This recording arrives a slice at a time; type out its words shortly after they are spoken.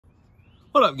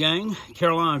What up, gang?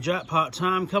 Carolina Jackpot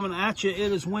time coming at you.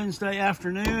 It is Wednesday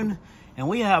afternoon, and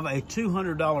we have a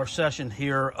 $200 session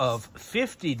here of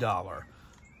 $50,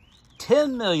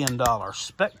 $10 million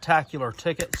spectacular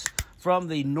tickets from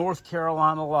the North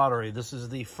Carolina Lottery. This is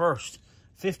the first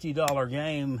 $50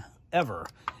 game ever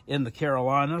in the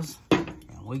Carolinas,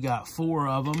 and we got 4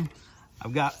 of them.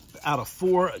 I've got out of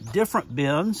 4 different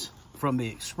bins from the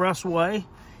Expressway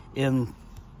in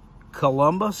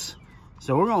Columbus.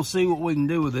 So we're going to see what we can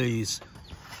do with these.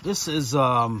 This is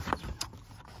a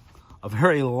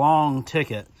very long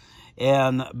ticket.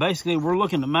 And basically, we're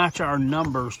looking to match our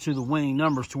numbers to the winning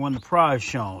numbers to win the prize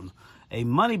shown. A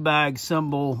money bag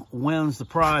symbol wins the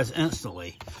prize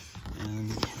instantly. And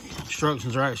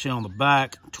instructions are actually on the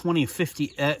back.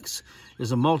 2050X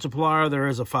is a multiplier. There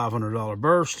is a $500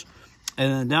 burst.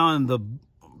 And then down in the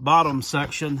bottom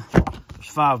section, there's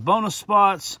 5 bonus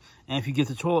spots. And if you get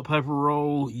the toilet paper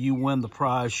roll, you win the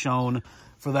prize shown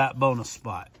for that bonus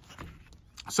spot.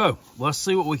 So let's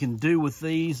see what we can do with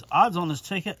these. Odds on this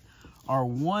ticket are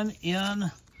 1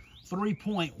 in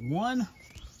 3.1.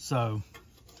 So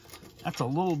that's a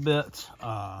little bit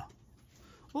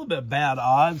bad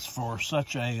odds for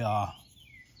such a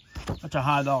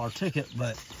high dollar ticket,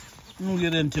 but we'll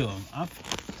get into them. I've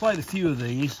played a few of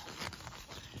these,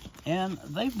 and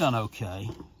they've done okay.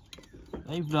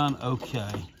 They've done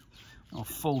okay. I'll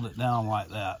fold it down like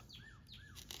that.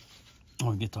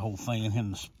 I'll get the whole thing in here.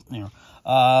 You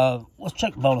know, let's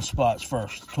check bonus spots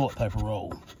first. Toilet paper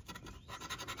roll,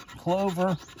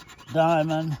 clover,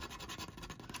 diamond,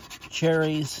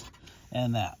 cherries,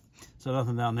 and that. So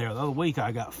nothing down there. The other week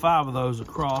I got 5 of those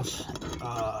across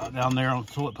down there on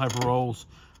toilet paper rolls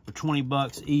for 20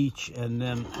 bucks each, and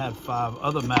then had 5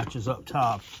 other matches up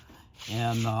top,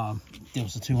 and it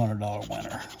was a $200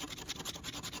 winner.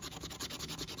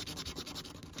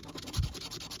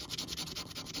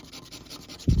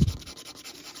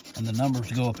 And the numbers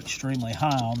go up extremely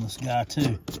high on this guy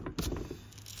too.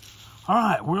 All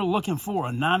right, we're looking for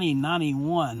a 90,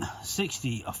 91,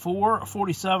 60, a 4, a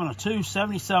 47, a 2,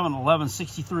 77, 11,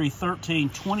 63, 13,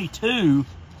 22,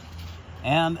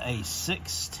 and a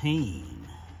 16.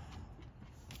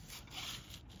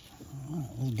 All right,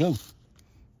 let's go.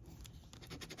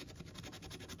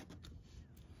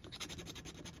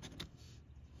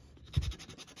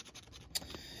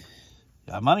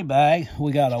 Got a money bag.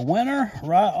 We got a winner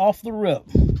right off the rip.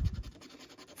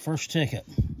 First ticket.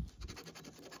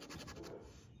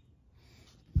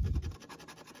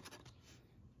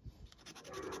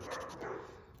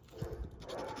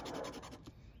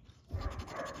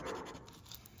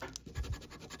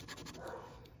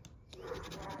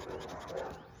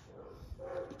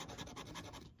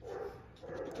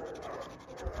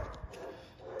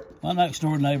 My next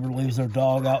door neighbor leaves their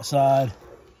dog outside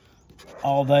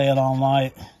all day and all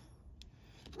night.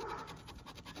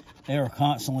 They were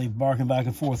constantly barking back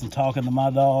and forth and talking to my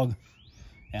dog.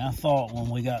 And I thought when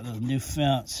we got the new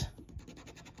fence,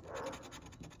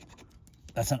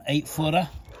 that's an 8-footer,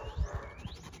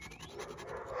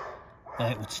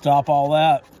 that it would stop all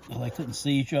that. They couldn't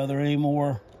see each other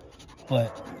anymore.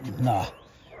 But nah,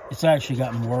 it's actually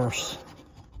gotten worse.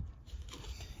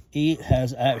 It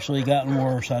has actually gotten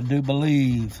worse, I do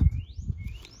believe.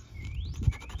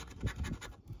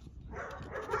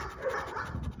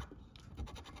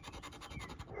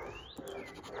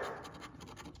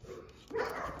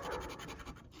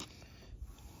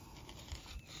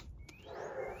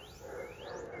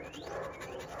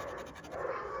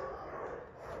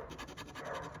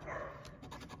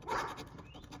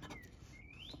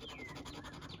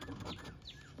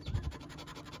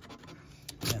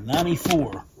 And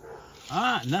 94. All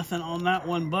right, nothing on that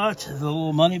one but the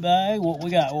little money bag. What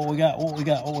we got, what we got, what we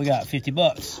got, what we got? 50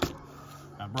 bucks.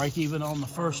 I break even on the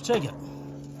first ticket.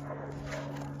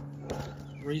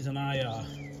 The reason I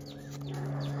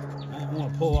didn't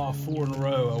want to pull off 4 in a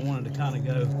row. I wanted to kind of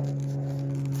go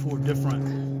 4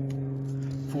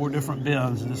 different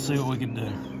bins and just see what we can do.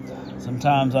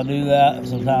 Sometimes I do that,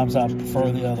 sometimes I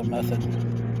prefer the other method.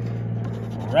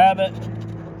 Rabbit,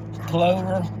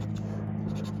 clover,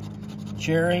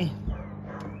 cherry,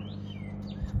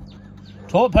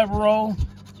 toilet paper roll.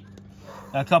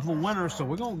 Got a couple of winners, so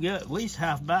we're going to get at least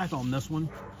half back on this one.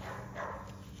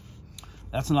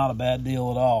 That's not a bad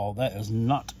deal at all. That is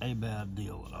not a bad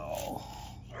deal at all.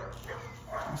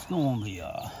 Let's go on the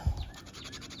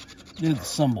do the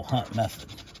symbol hunt method.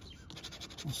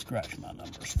 Let's scratch my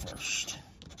numbers first.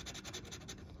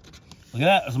 Look at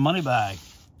that, there's a money bag.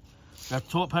 Got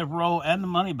the toilet paper roll and the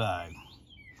money bag.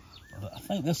 I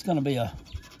think this is going to be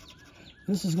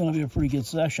a pretty good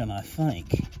session, I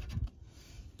think.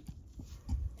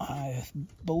 I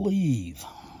believe.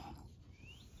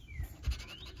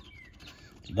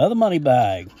 Another money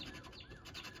bag.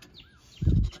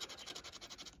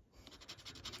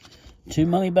 2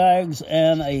 money bags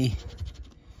and a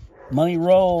money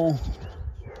roll.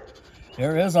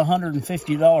 There is a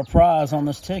 $150 prize on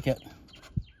this ticket.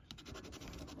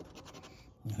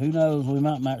 Who knows, we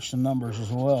might match some numbers as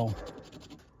well.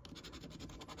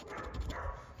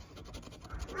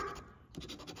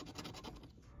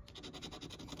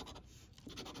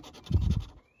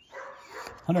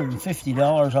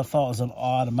 $150 I thought was an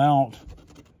odd amount.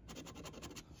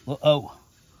 Oh,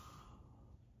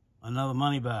 another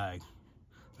money bag.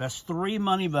 That's 3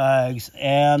 money bags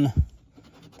and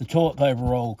the toilet paper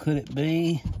roll. Could it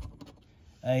be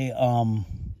a,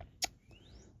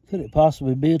 could it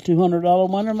possibly be a $200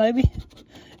 winner maybe?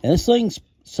 And this thing's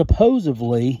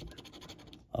supposedly,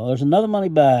 oh, there's another money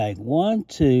bag. 1,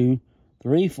 2,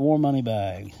 3, 4 money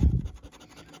bags.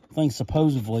 Thing's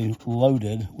supposedly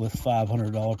loaded with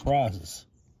 $500 prizes.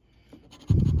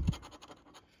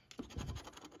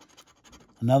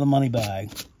 Another money bag.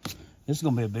 This is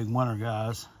going to be a big winner,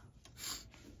 guys.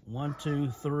 1,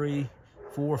 2, 3,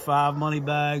 4, 5 money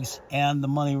bags and the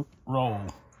money roll.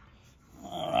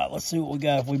 All right, let's see what we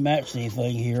got if we match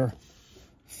anything here.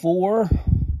 4.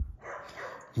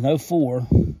 No 4.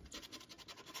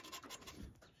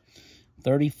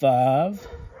 35.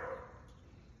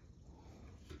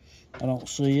 I don't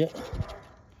see it.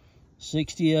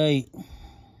 68.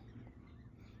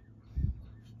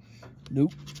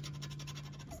 Nope.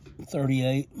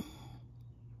 38.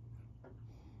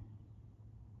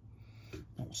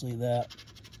 Don't see that.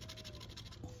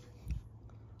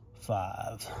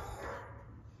 5.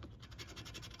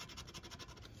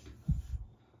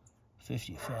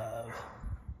 55.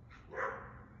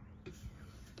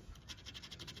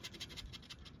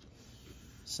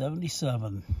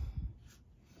 77.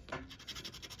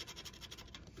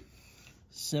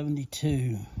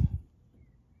 72.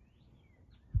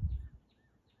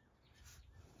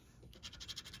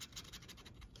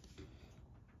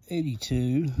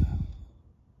 82.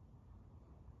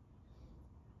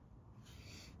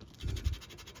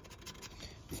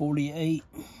 48.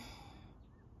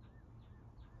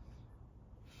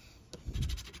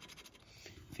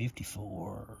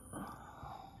 54.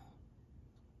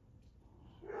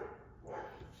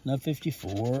 No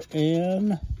 54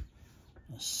 and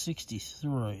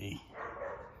 63.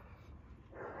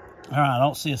 All right, I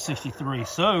don't see a 63.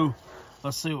 So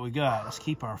let's see what we got. Let's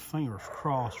keep our fingers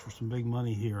crossed for some big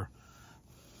money here.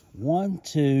 1,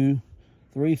 2,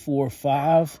 3, 4,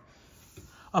 5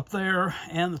 up there,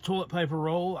 and the toilet paper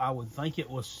roll. I would think it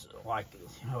was like,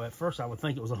 you know, at first I would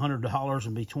think it was $100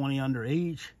 and be 20 under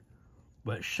each,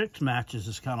 but 6 matches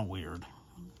is kind of weird.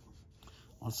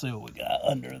 Let's see what we got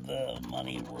under the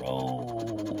money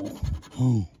roll.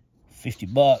 Ooh, 50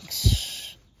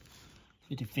 bucks.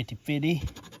 50, 50, 50.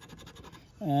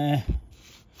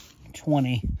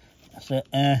 20. I said,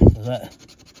 is that?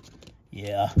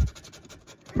 Yeah.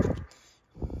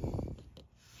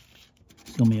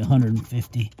 It's gonna be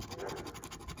 150.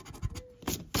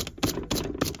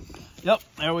 Yep,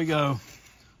 there we go.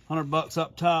 100 bucks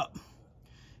up top,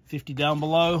 50 down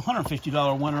below.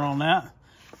 $150 winner on that.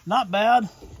 Not bad.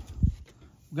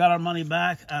 We got our money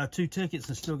back out of 2 tickets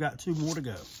and still got 2 more to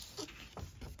go.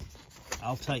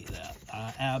 I'll take that.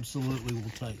 I absolutely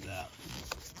will take that.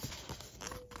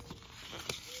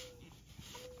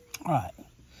 All right.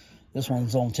 This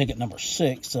one's on ticket number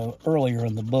 6, so earlier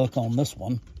in the book on this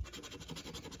one.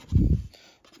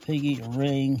 Piggy, a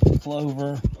ring,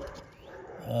 clover,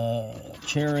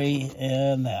 cherry,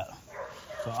 and that.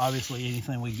 So obviously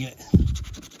anything we get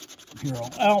here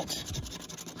on out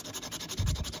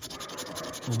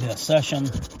will be a session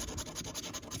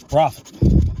profit.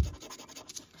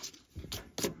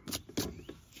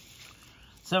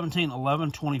 17,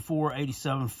 11, 24,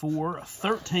 87, 4,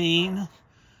 13,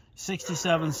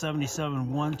 67,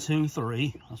 77, 1, 2,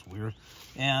 3. That's weird.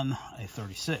 And a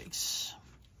 36.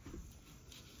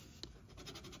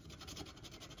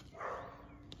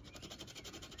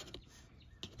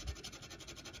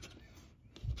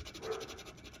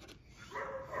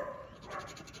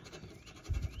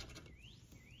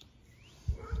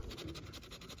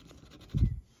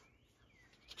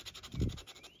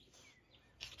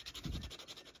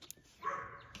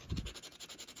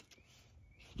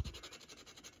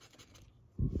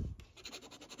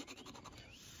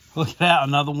 Look at that,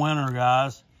 another winner,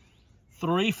 guys.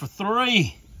 3 for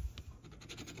 3.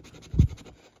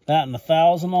 That and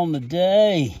 1,000 on the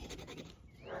day.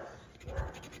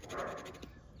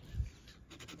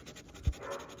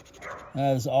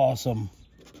 That is awesome.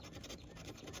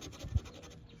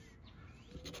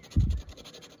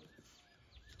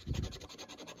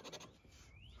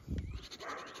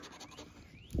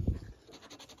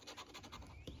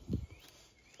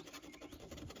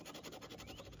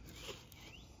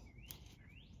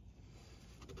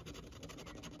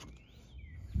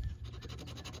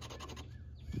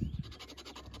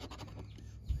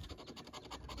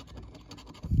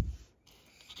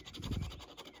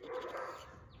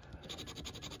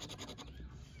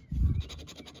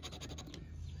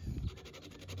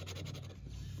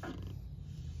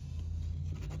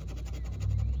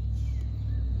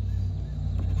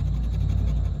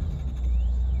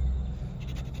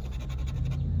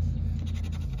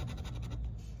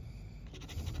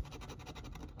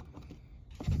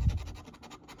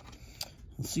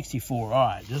 64. All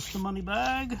right, just the money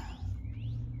bag.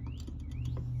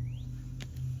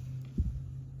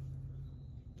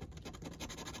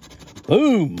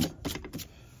 Boom.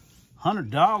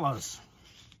 $100.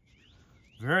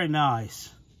 Very nice.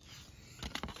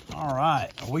 All right,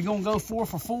 are we gonna go 4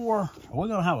 for 4? Are we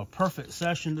gonna have a perfect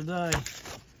session today?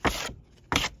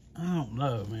 I don't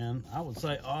know, man. I would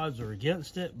say odds are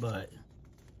against it, but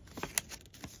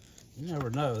you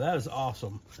never know. That is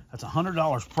awesome. That's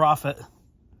 $100 profit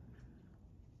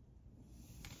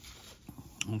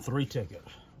on 3 tickets.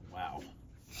 Wow.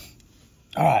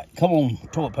 All right, come on,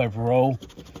 toilet paper roll.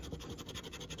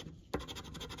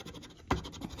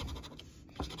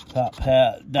 Top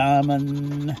hat,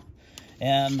 diamond,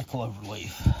 and the clover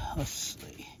leaf. Let's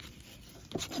see.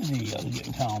 There you go, it's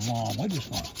getting kind of long. We're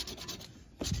just gonna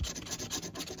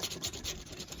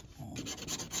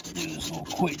do this little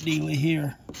quick dealy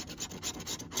here.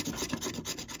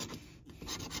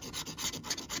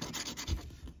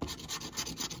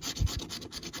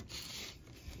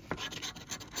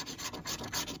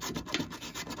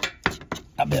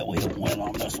 I bet we don't win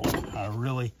on this one. I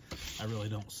really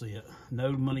don't see it.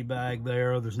 No money bag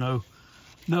there. There's no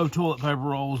toilet paper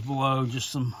rolls below, just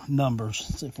some numbers.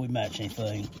 Let's see if we match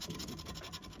anything.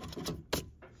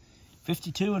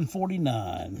 52 and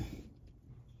 49.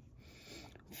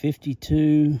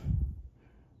 52.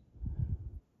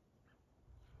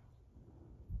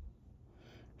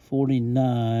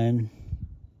 49.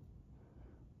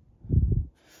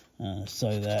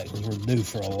 Say that because we're due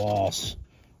for a loss.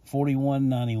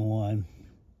 41.91.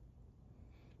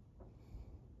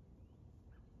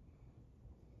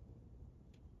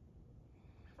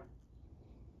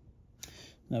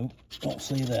 No, don't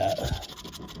see that.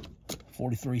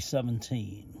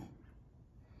 43.17.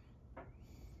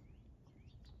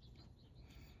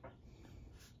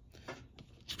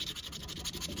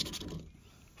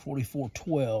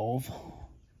 44.12.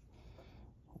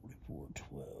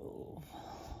 44.12.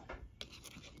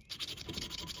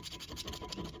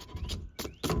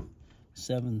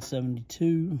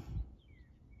 7.72.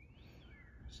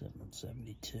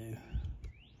 7.72.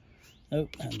 Nope,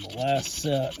 and the last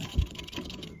set,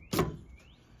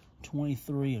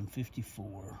 23 and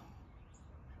 54.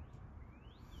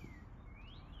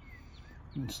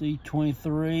 You can see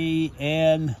 23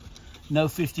 and no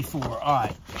 54. All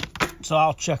right, so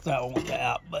I'll check that one with the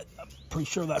app, but I'm pretty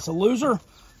sure that's a loser.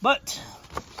 But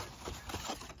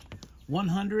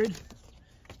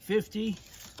 150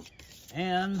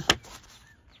 and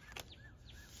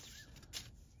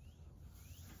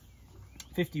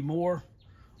 50 more.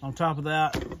 On top of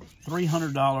that,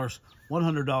 $300,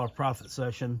 $100 profit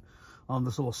session on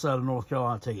this little set of North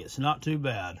Carolina tickets. Not too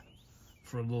bad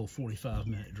for a little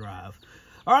 45-minute drive.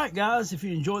 All right, guys, if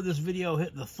you enjoyed this video,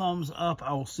 hit the thumbs up.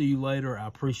 I will see you later. I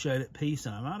appreciate it. Peace,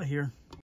 and I'm out of here.